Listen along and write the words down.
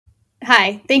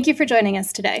Hi, thank you for joining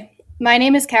us today. My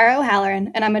name is Kara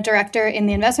O'Halloran, and I'm a director in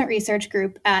the investment research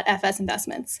group at FS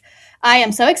Investments. I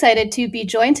am so excited to be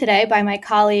joined today by my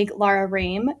colleague Laura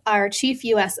Rehm, our chief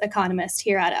U.S. economist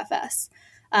here at FS.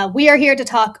 We are here to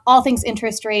talk all things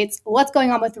interest rates, what's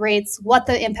going on with rates, what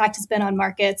the impact has been on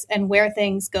markets, and where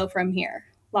things go from here.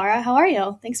 Laura, how are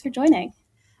you? Thanks for joining.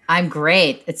 I'm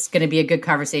great. It's going to be a good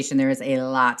conversation. There is a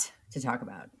lot to talk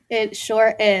about. It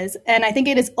sure is. And I think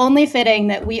it is only fitting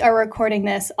that we are recording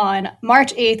this on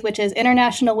March 8th, which is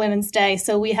International Women's Day.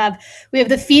 So we have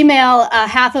the female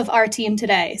half of our team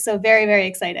today. So very, very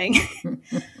exciting.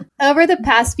 Over the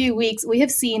past few weeks, we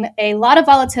have seen a lot of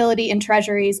volatility in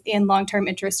treasuries and long-term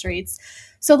interest rates.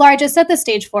 So Laura, just set the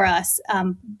stage for us.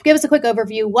 Give us a quick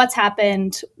overview. What's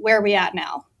happened? Where are we at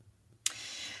now?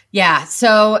 Yeah.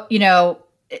 So,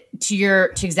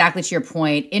 exactly to your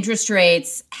point, interest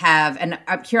rates have, and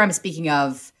here I'm speaking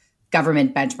of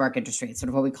government benchmark interest rates, sort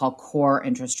of what we call core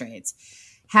interest rates,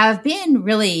 have been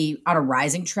really on a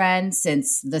rising trend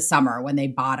since the summer when they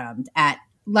bottomed at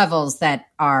levels that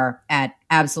are at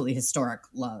absolutely historic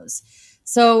lows.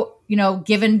 So,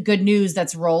 given good news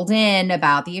that's rolled in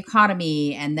about the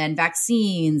economy and then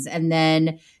vaccines and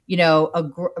then,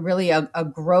 a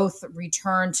growth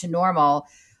return to normal,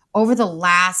 over the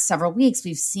last several weeks,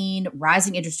 we've seen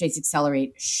rising interest rates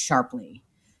accelerate sharply.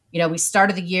 We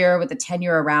started the year with the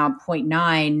 10-year around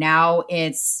 0.9. Now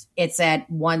it's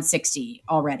at 160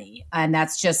 already. And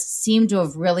that's just seemed to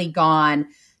have really gone,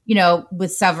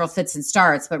 with several fits and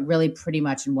starts, but really pretty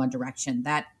much in one direction.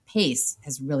 That pace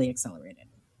has really accelerated.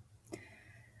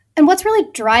 And what's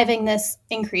really driving this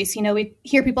increase? We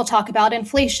hear people talk about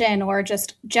inflation or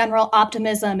just general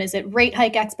optimism. Is it rate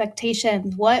hike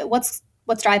expectations? What's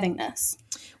driving this?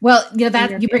 Well,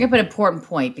 that you bring up an important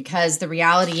point, because the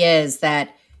reality is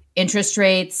that interest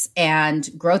rates and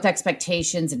growth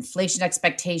expectations, inflation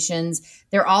expectations,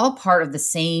 they're all part of the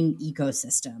same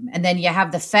ecosystem. And then you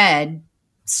have the Fed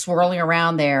swirling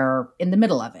around there in the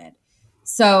middle of it.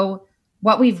 So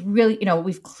what we've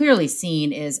clearly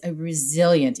seen is a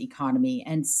resilient economy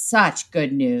and such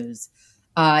good news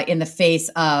in the face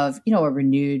of, a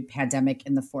renewed pandemic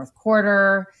in the fourth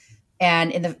quarter.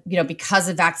 And because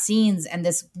of vaccines and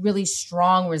this really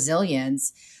strong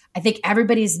resilience, I think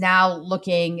everybody's now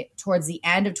looking towards the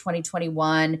end of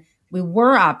 2021. We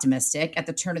were optimistic at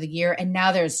the turn of the year, and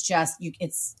now there's just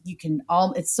it's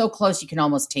so close you can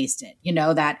almost taste it.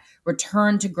 That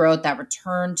return to growth, that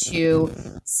return to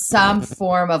some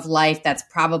form of life that's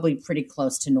probably pretty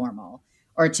close to normal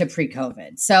or to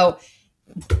pre-COVID. So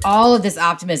all of this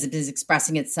optimism is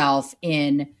expressing itself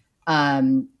in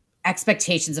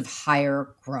expectations of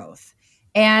higher growth.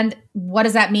 And what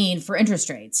does that mean for interest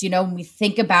rates? When we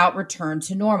think about return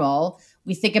to normal,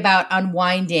 we think about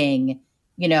unwinding,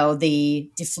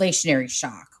 the deflationary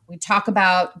shock. We talk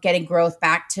about getting growth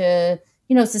back to,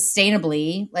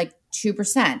 sustainably like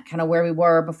 2%, kind of where we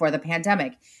were before the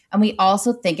pandemic. And we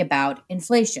also think about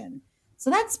inflation.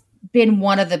 So that's been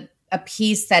a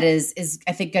piece that is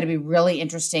I think going to be really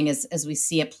interesting as we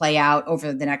see it play out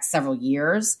over the next several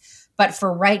years. But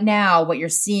for right now, what you're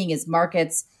seeing is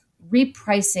markets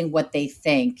repricing what they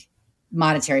think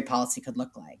monetary policy could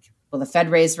look like. Will the Fed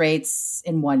raise rates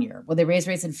in 1 year? Will they raise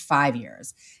rates in 5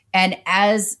 years? And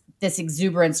as this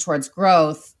exuberance towards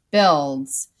growth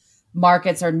builds,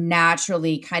 markets are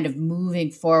naturally kind of moving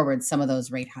forward some of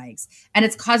those rate hikes. And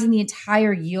it's causing the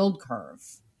entire yield curve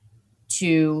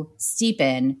to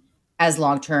steepen as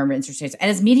long-term interest rates and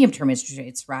as medium-term interest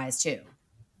rates rise too.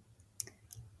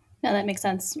 No, that makes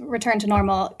sense. Return to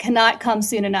normal cannot come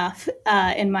soon enough,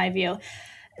 in my view.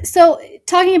 So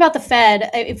talking about the Fed,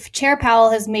 if Chair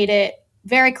Powell has made it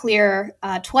very clear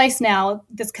twice now,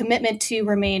 this commitment to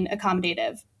remain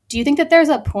accommodative. Do you think that there's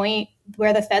a point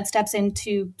where the Fed steps in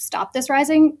to stop these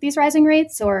rising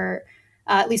rates, or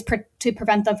at least to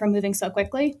prevent them from moving so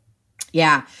quickly?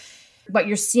 Yeah. What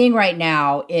you're seeing right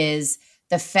now is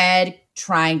the Fed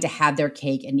trying to have their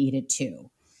cake and eat it too.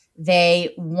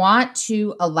 They want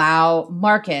to allow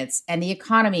markets and the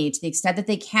economy, to the extent that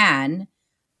they can,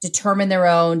 determine their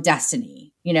own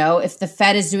destiny. If the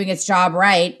Fed is doing its job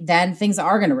right, then things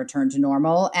are going to return to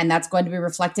normal, and that's going to be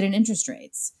reflected in interest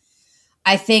rates.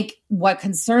 I think what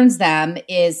concerns them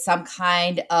is some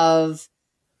kind of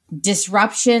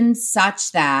disruption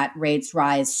such that rates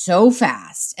rise so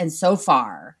fast and so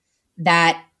far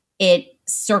that it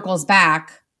circles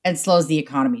back and slows the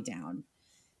economy down.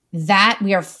 That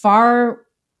we are far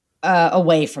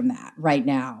away from that right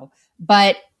now.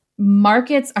 But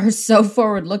markets are so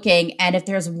forward looking. And if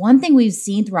there's one thing we've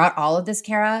seen throughout all of this,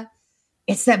 Kara,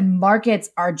 it's that markets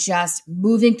are just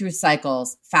moving through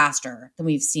cycles faster than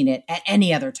we've seen it at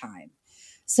any other time.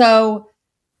 So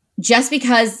just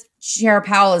because Chair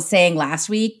Powell is saying last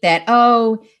week that,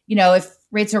 if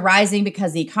rates are rising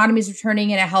because the economy is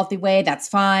returning in a healthy way, that's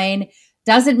fine,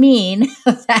 doesn't mean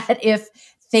that if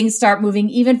things start moving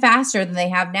even faster than they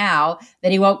have now,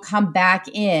 that he won't come back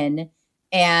in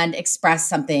and express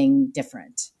something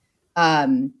different.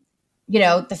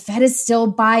 The Fed is still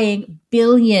buying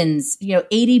billions,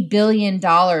 $80 billion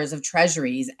of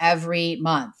treasuries every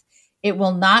month. It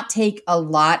will not take a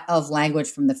lot of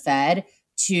language from the Fed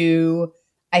to,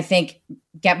 I think,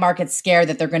 get markets scared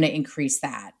that they're going to increase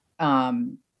that.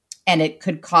 And it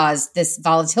could cause this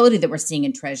volatility that we're seeing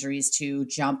in treasuries to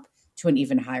jump to an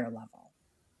even higher level.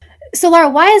 So, Laura,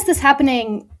 why is this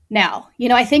happening now?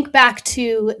 I think back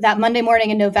to that Monday morning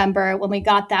in November when we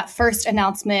got that first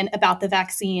announcement about the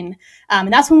vaccine.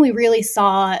 And that's when we really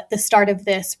saw the start of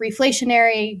this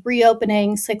reflationary,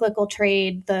 reopening, cyclical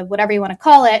trade, the whatever you want to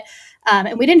call it.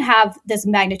 And we didn't have this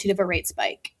magnitude of a rate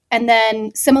spike. And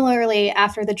then similarly,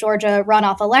 after the Georgia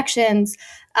runoff elections,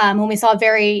 when we saw a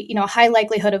very, high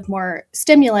likelihood of more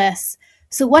stimulus.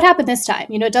 So what happened this time?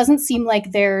 It doesn't seem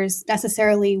like there's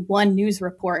necessarily one news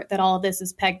report that all of this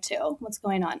is pegged to. What's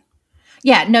going on?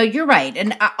 Yeah, no, you're right.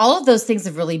 And all of those things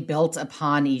have really built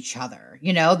upon each other.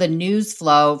 The news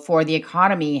flow for the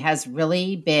economy has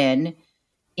really been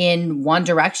in one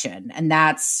direction, and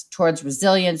that's towards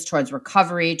resilience, towards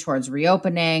recovery, towards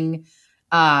reopening.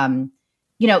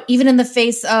 Even in the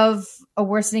face of a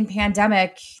worsening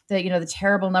pandemic, the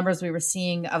terrible numbers we were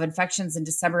seeing of infections in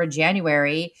December and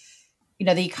January,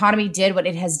 the economy did what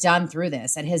it has done through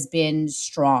this. It has been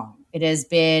strong. It has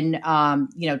been,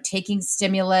 taking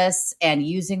stimulus and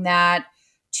using that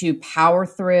to power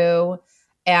through.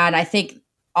 And I think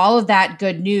all of that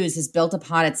good news is built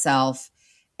upon itself.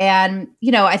 And,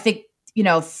 I think,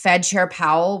 Fed Chair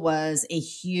Powell was a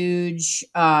huge,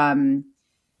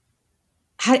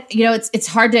 it's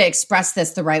hard to express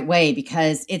this the right way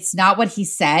because it's not what he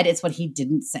said, it's what he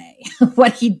didn't say.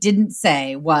 What he didn't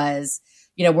say was,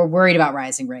 we're worried about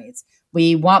rising rates.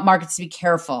 We want markets to be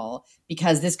careful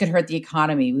because this could hurt the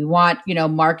economy. We want,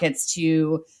 markets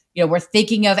to, we're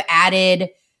thinking of added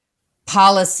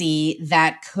policy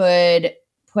that could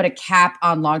put a cap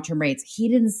on long-term rates. He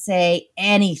didn't say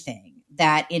anything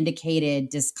that indicated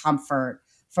discomfort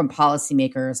from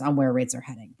policymakers on where rates are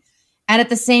heading. And at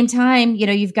the same time,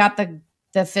 you've got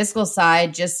the fiscal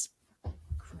side just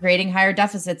creating higher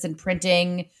deficits and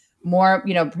printing more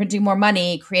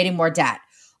money, creating more debt.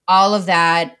 All of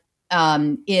that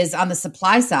is on the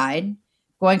supply side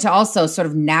going to also sort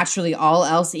of naturally, all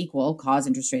else equal, cause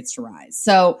interest rates to rise.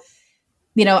 So,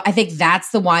 I think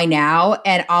that's the why now.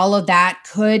 And all of that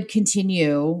could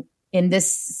continue in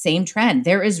this same trend.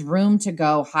 There is room to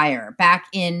go higher. Back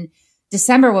in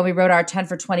December, when we wrote our 10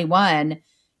 for 21,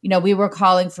 we were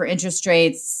calling for interest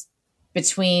rates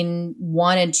between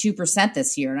 1% and 2%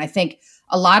 this year. And I think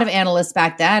a lot of analysts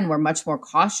back then were much more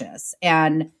cautious.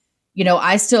 And,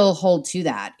 I still hold to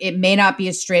that. It may not be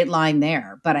a straight line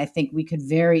there, but I think we could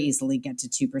very easily get to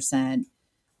 2%.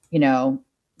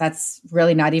 That's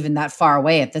really not even that far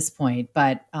away at this point.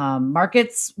 But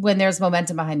markets, when there's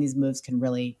momentum behind these moves, can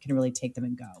really take them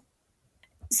and go.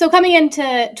 So coming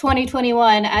into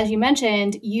 2021, as you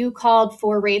mentioned, you called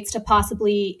for rates to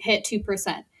possibly hit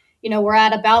 2%. We're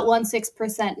at about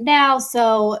 1.6% now,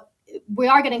 so we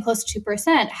are getting close to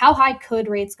 2%. How high could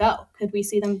rates go? Could we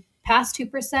see them past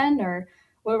 2%, or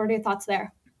what were your thoughts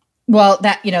there? Well,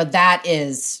 that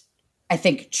is, I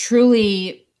think,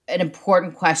 truly an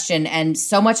important question. And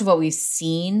so much of what we've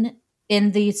seen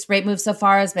in these rate moves so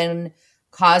far has been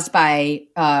caused by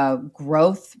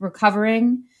growth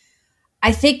recovering.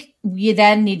 I think we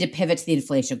then need to pivot to the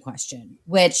inflation question,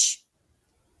 which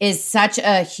is such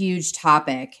a huge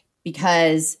topic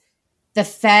because the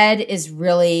Fed is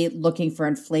really looking for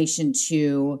inflation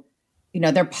to,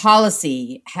 their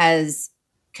policy has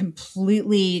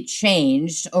completely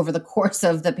changed over the course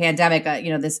of the pandemic.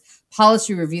 This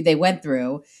policy review they went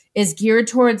through is geared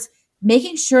towards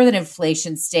making sure that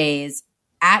inflation stays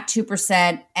at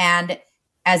 2%. And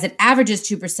as it averages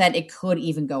 2%, it could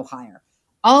even go higher.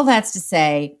 All that's to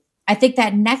say, I think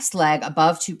that next leg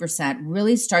above 2%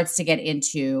 really starts to get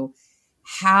into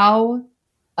how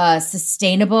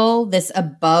sustainable this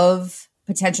above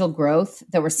potential growth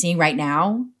that we're seeing right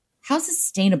now, how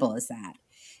sustainable is that?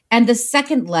 And the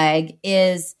second leg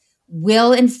is,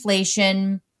 will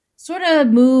inflation sort of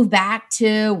move back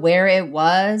to where it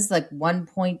was, like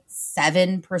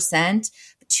 1.7%?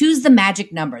 Choose the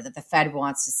magic number that the Fed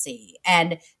wants to see.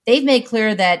 And they've made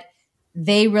clear that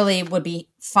they really would be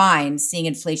fine seeing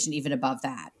inflation even above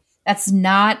that. That's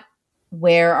not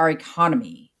where our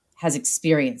economy has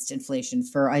experienced inflation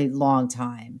for a long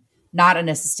time. not on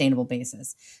a sustainable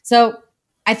basis. So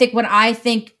I think when I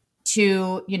think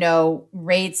to,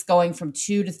 rates going from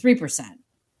 2 to 3%,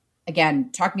 again,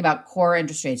 talking about core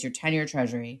interest rates, your 10-year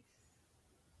treasury,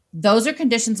 those are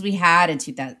conditions we had in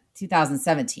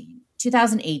 2017,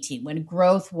 2018, when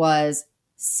growth was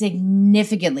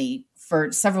significantly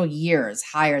for several years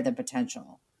higher than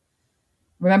potential.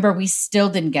 Remember, we still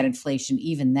didn't get inflation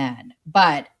even then,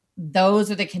 but those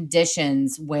are the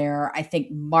conditions where I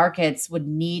think markets would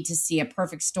need to see a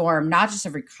perfect storm, not just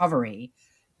of recovery,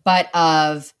 but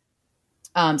of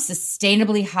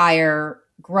sustainably higher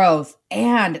growth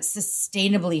and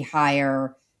sustainably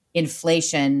higher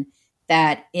inflation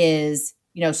that is,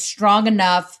 strong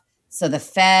enough so the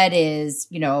Fed is,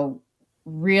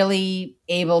 really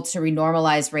able to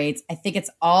renormalize rates. I think it's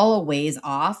all a ways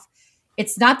off.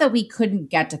 It's not that we couldn't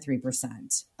get to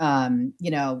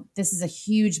 3%. This is a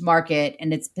huge market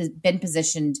and it's been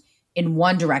positioned in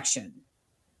one direction,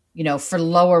 for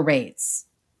lower rates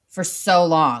for so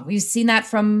long. We've seen that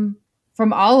from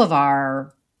all of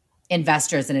our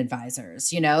investors and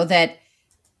advisors, that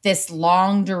this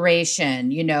long duration,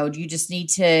 you just need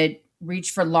to reach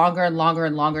for longer and longer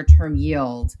and longer term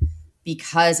yield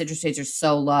because interest rates are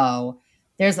so low.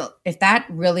 If that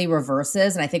really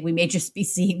reverses, and I think we may just be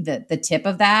seeing the tip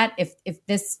of that, if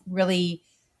this really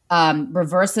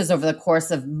reverses over the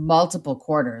course of multiple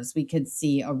quarters, we could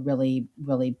see a really,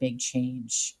 really big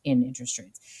change in interest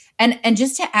rates. And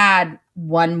just to add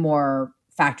one more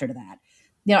factor to that,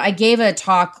 I gave a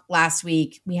talk last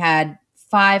week. We had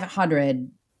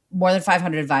more than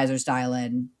 500 advisors dial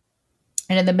in.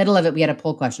 And in the middle of it, we had a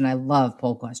poll question. I love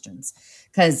poll questions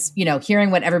because,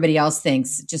 hearing what everybody else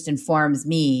thinks just informs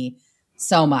me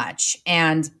so much.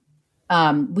 And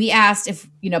we asked if,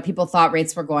 people thought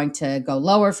rates were going to go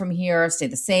lower from here, stay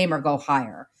the same, or go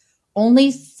higher.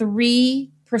 Only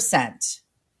 3%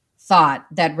 thought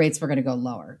that rates were going to go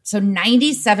lower. So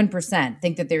 97%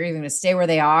 think that they're either going to stay where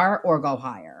they are or go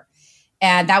higher.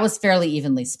 And that was fairly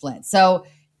evenly split. So,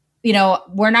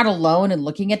 we're not alone in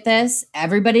looking at this.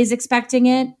 Everybody's expecting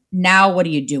it. Now, what do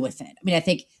you do with it? I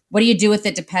think what do you do with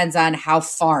it depends on how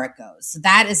far it goes. So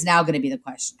that is now going to be the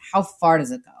question. How far does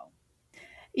it go?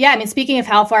 Yeah, speaking of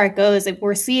how far it goes, if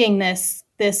we're seeing this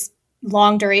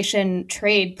long duration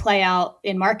trade play out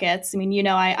in markets.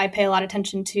 I pay a lot of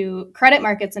attention to credit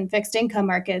markets and fixed income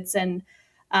markets, and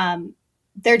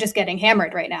they're just getting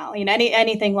hammered right now.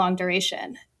 Anything long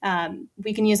duration.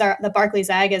 We can use the Barclays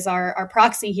Agg as our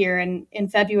proxy here. And in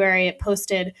February, it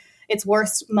posted its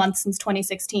worst month since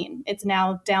 2016. It's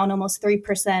now down almost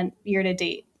 3% year to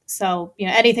date. So,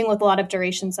 anything with a lot of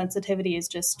duration sensitivity is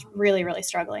just really, really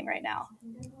struggling right now.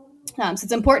 So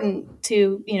it's important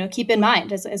to, keep in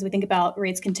mind as we think about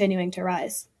rates continuing to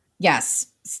rise. Yes,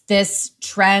 this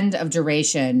trend of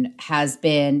duration has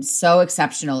been so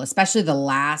exceptional, especially the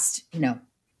last,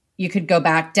 you could go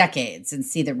back decades and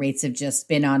see that rates have just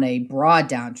been on a broad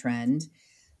downtrend.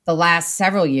 The last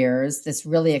several years, this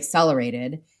really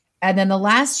accelerated. And then the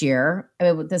last year,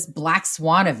 with this black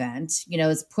swan event,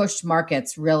 has pushed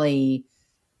markets really,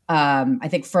 I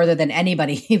think, further than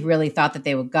anybody really thought that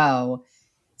they would go.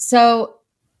 So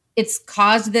it's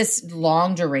caused this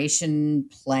long duration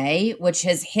play, which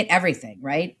has hit everything,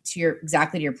 right?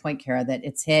 Exactly to your point, Kara, that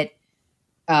it's hit,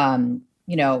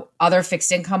 other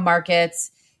fixed income markets.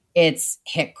 It's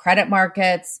hit credit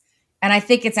markets. And I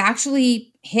think it's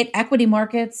actually hit equity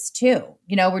markets too.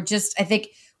 I think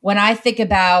when I think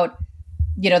about,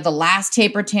 the last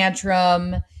taper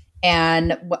tantrum,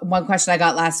 and one question I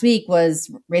got last week was,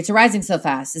 rates are rising so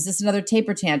fast. Is this another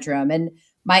taper tantrum? And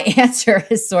my answer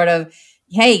is sort of,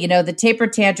 hey, the taper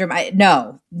tantrum,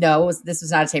 no, this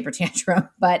was not a taper tantrum,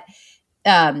 but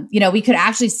we could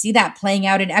actually see that playing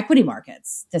out in equity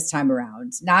markets this time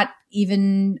around, not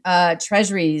even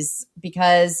treasuries,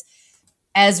 because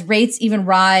as rates even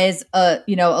rise, a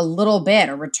little bit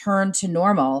or return to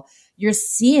normal, you're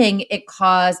seeing it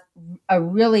cause a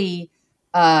really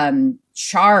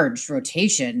charged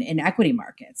rotation in equity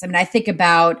markets. I think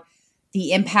about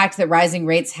the impact that rising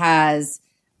rates has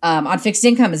on fixed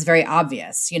income is very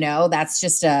obvious. That's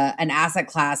just an asset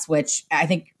class, which I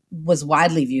think was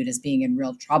widely viewed as being in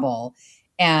real trouble,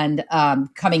 and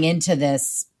coming into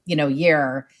this,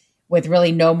 year with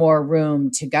really no more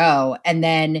room to go. And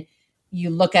then you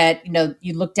look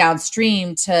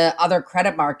downstream to other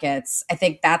credit markets. I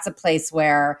think that's a place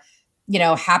where,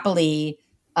 happily,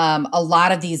 a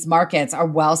lot of these markets are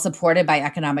well supported by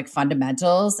economic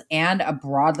fundamentals and a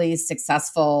broadly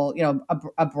successful,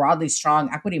 a broadly strong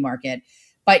equity market.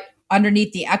 But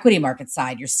underneath the equity market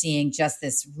side, you're seeing just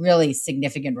this really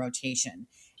significant rotation.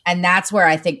 And that's where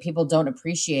I think people don't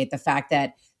appreciate the fact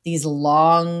that these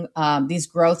these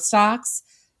growth stocks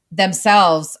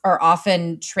themselves are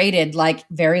often traded like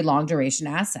very long duration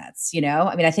assets.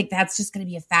 I mean, I think that's just going to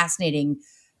be a fascinating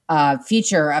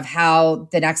feature of how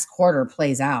the next quarter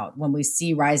plays out when we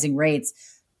see rising rates,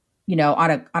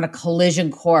 on a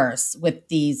collision course with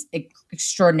these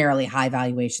extraordinarily high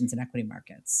valuations in equity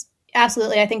markets.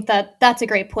 Absolutely. I think that's a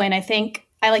great point. I think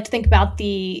I like to think about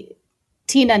the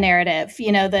Tina narrative,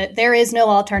 that there is no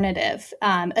alternative,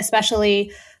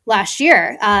 especially last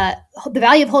year. The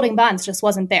value of holding bonds just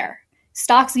wasn't there.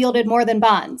 Stocks yielded more than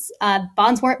bonds.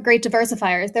 Bonds weren't great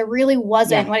diversifiers. There really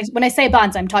wasn't. Yeah. When I say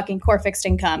bonds, I'm talking core fixed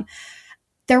income.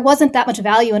 There wasn't that much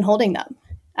value in holding them.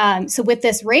 So with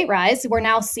this rate rise, we're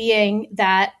now seeing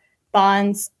that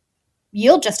bonds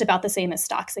yield just about the same as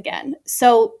stocks again.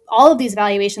 So all of these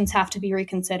valuations have to be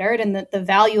reconsidered, and the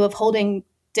value of holding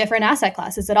different asset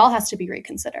classes, it all has to be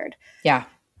reconsidered. Yeah.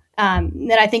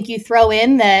 Then I think you throw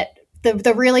in that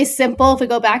the really simple, if we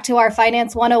go back to our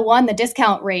Finance 101, the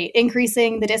discount rate,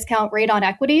 increasing the discount rate on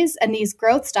equities and these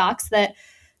growth stocks that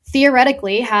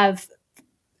theoretically have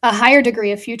a higher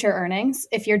degree of future earnings.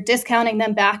 If you're discounting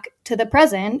them back to the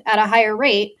present at a higher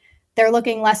rate, they're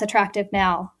looking less attractive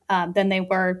now than they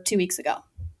were 2 weeks ago.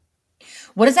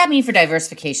 What does that mean for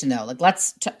diversification, though? Like,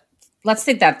 let's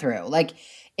think that through. Like,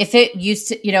 if it used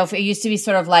to be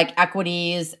sort of like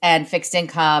equities and fixed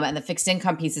income, and the fixed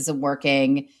income piece isn't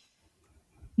working,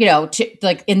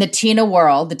 like in the Tina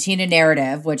world, the Tina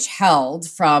narrative, which held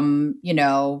from,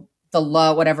 the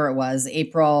low, whatever it was,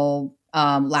 April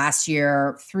last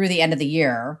year through the end of the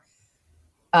year.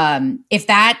 If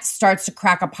that starts to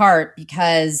crack apart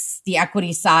because the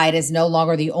equity side is no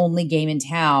longer the only game in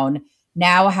town,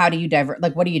 now how do you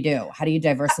what do you do? How do you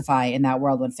diversify in that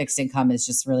world when fixed income is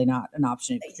just really not an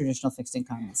option? Traditional fixed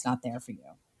income is not there for you.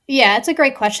 Yeah, it's a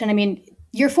great question. I mean,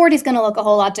 your 40 is going to look a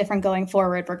whole lot different going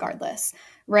forward regardless,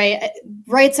 right?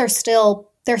 Rates are still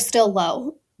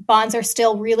low. Bonds are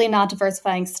still really not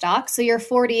diversifying stocks. So your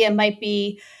 40, it might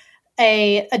be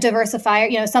a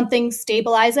diversifier, something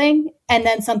stabilizing and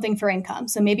then something for income.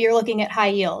 So maybe you're looking at high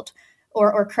yield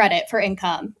or credit for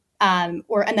income, and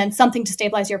then something to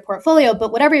stabilize your portfolio.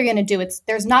 But whatever you're going to do,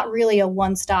 there's not really a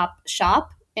one-stop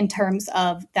shop in terms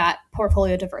of that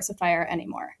portfolio diversifier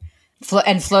anymore.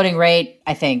 And floating rate,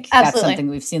 I think Absolutely. That's something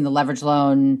we've seen. The leverage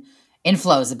loan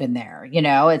inflows have been there.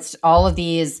 It's all of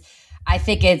these. I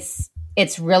think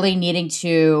it's really needing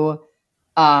to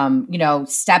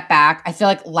step back. I feel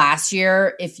like last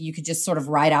year, if you could just sort of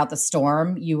ride out the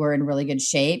storm, you were in really good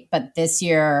shape. But this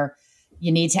year,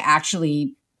 you need to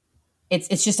actually,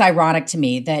 it's just ironic to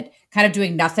me that kind of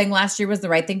doing nothing last year was the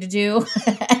right thing to do.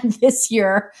 And this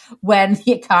year, when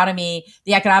the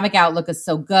economic outlook is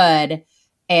so good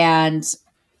and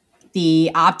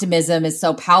the optimism is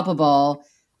so palpable,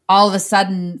 all of a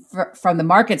sudden, from the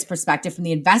market's perspective, from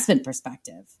the investment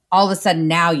perspective, all of a sudden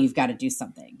now you've got to do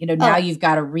something. Now you've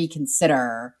got to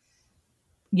reconsider,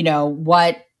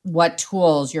 what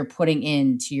tools you're putting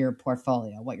into your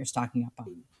portfolio, what you're stocking up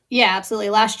on. Yeah, absolutely.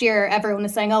 Last year, everyone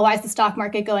was saying, why is the stock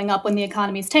market going up when the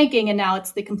economy is tanking? And now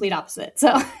it's the complete opposite.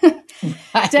 So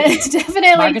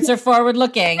definitely. Markets are forward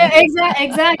looking.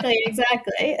 Exactly.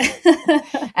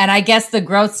 And I guess the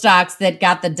growth stocks that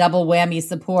got the double whammy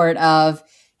support of,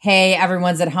 hey,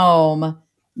 everyone's at home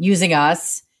using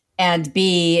us, and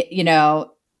B,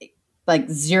 like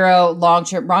zero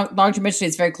long-term interest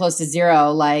rates very close to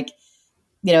zero. Like,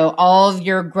 all of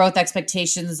your growth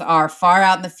expectations are far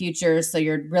out in the future, so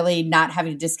you're really not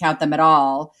having to discount them at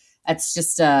all. That's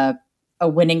just a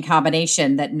winning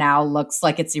combination that now looks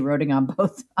like it's eroding on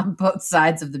both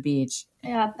sides of the beach.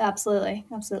 Yeah, absolutely.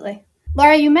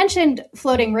 Laura, you mentioned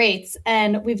floating rates,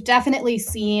 and we've definitely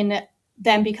seen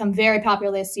them become very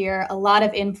popular this year. A lot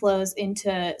of inflows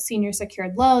into senior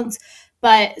secured loans.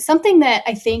 But something that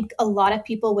I think a lot of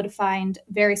people would find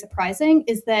very surprising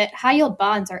is that high yield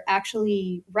bonds are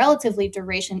actually relatively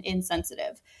duration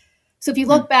insensitive. So if you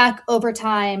look back over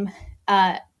time,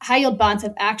 high yield bonds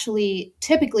have actually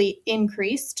typically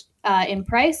increased in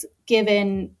price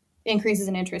given increases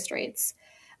in interest rates.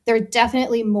 They're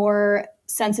definitely more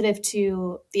sensitive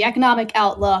to the economic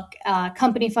outlook,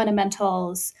 company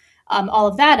fundamentals, all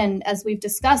of that. And as we've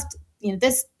discussed,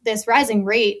 this rising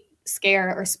rate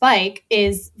scare or spike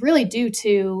is really due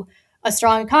to a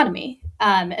strong economy.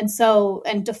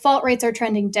 And default rates are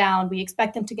trending down. We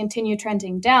expect them to continue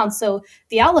trending down. So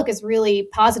the outlook is really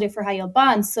positive for high yield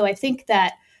bonds. So I think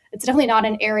that it's definitely not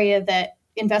an area that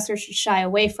investors should shy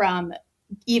away from,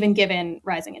 even given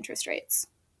rising interest rates.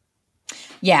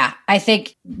 Yeah, I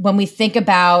think when we think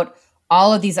about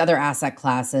all of these other asset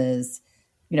classes,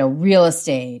 real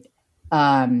estate,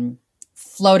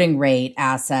 floating rate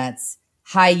assets,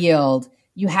 high yield.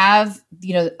 You have,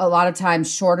 a lot of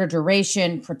times shorter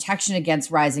duration, protection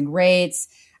against rising rates.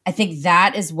 I think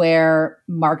that is where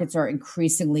markets are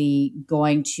increasingly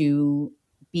going to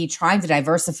be trying to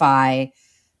diversify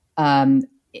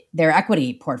their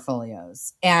equity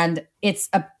portfolios. And it's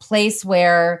a place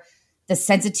where the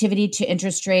sensitivity to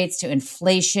interest rates, to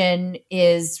inflation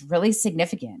is really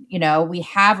significant. We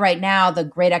have right now the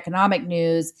great economic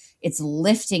news. It's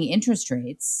lifting interest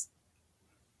rates.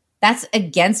 That's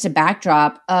against a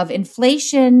backdrop of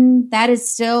inflation that is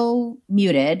still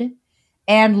muted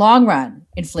and long run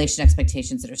inflation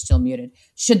expectations that are still muted.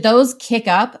 Should those kick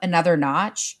up another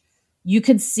notch, you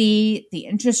could see the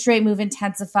interest rate move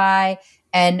intensify,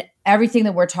 and everything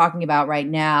that we're talking about right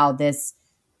now, this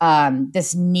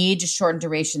need to shorten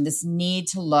duration, this need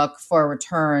to look for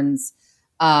returns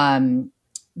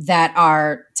that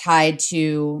are tied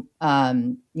to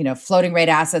floating rate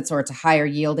assets or to higher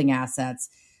yielding assets,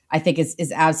 I think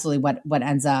is absolutely what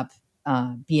ends up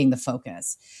being the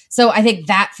focus. So I think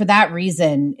that for that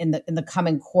reason, in the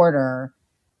coming quarter,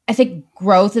 I think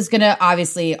growth is going to,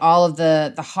 obviously, all of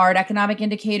the hard economic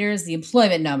indicators, the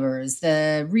employment numbers,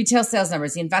 the retail sales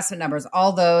numbers, the investment numbers,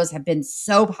 all those have been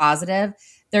so positive.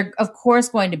 They're, of course,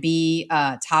 going to be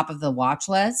top of the watch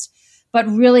list. But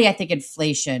really, I think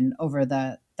inflation over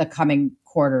the coming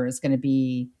quarter is going to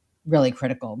be really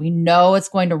critical. We know it's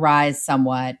going to rise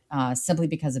somewhat simply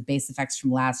because of base effects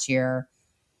from last year.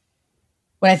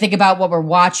 When I think about what we're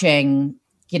watching,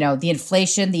 the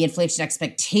inflation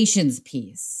expectations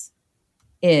piece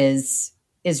is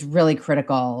really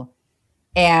critical.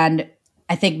 And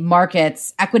I think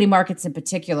markets, equity markets in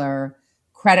particular,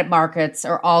 credit markets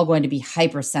are all going to be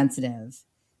hypersensitive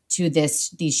to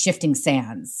these shifting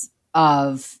sands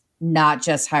of not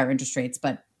just higher interest rates,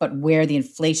 but where the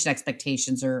inflation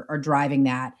expectations are driving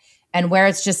that, and where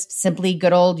it's just simply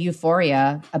good old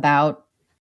euphoria about.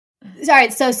 Sorry,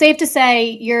 so safe to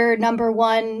say your number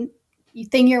one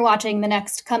thing you're watching the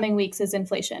next coming weeks is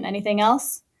inflation. Anything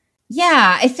else?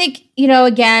 Yeah, I think,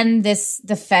 again,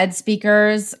 the Fed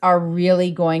speakers are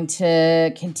really going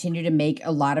to continue to make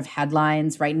a lot of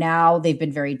headlines. Right now, they've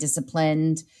been very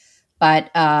disciplined,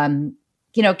 but,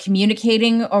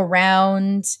 communicating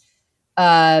around,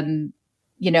 this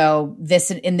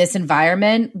in this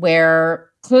environment where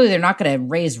clearly they're not going to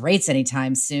raise rates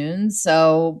anytime soon.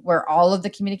 So where all of the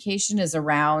communication is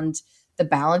around the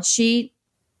balance sheet,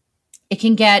 it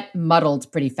can get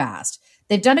muddled pretty fast.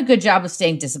 They've done a good job of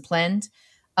staying disciplined.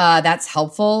 That's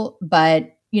helpful,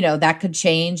 but that could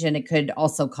change, and it could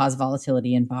also cause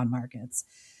volatility in bond markets.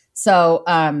 So,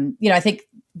 I think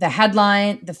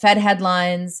the Fed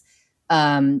headlines,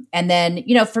 and then,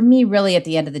 for me, really at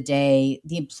the end of the day,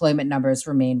 the employment numbers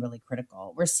remain really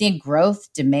critical. We're seeing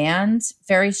growth, demand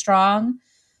very strong,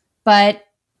 but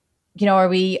are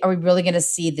we really going to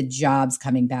see the jobs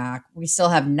coming back? We still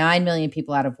have 9 million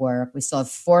people out of work. We still have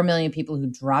 4 million people who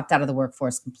dropped out of the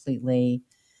workforce completely.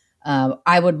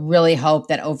 I would really hope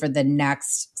that over the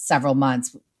next several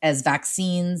months, as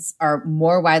vaccines are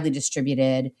more widely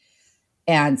distributed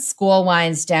and school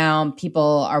winds down,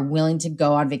 people are willing to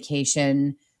go on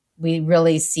vacation, we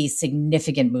really see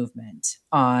significant movement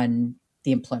on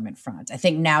the employment front. I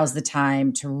think now's the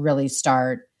time to really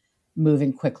start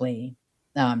moving quickly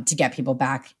to get people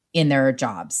back in their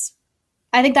jobs.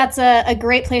 I think that's a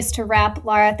great place to wrap.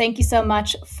 Lara, thank you so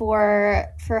much for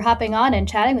hopping on and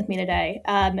chatting with me today.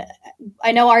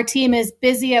 I know our team is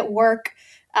busy at work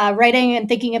writing and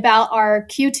thinking about our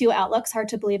Q2 outlooks. Hard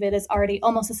to believe it is already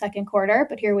almost the second quarter,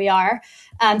 but here we are.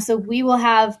 So we will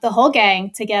have the whole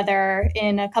gang together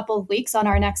in a couple of weeks on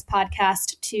our next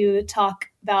podcast to talk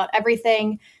about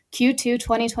everything Q2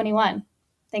 2021.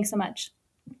 Thanks so much.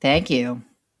 Thank you.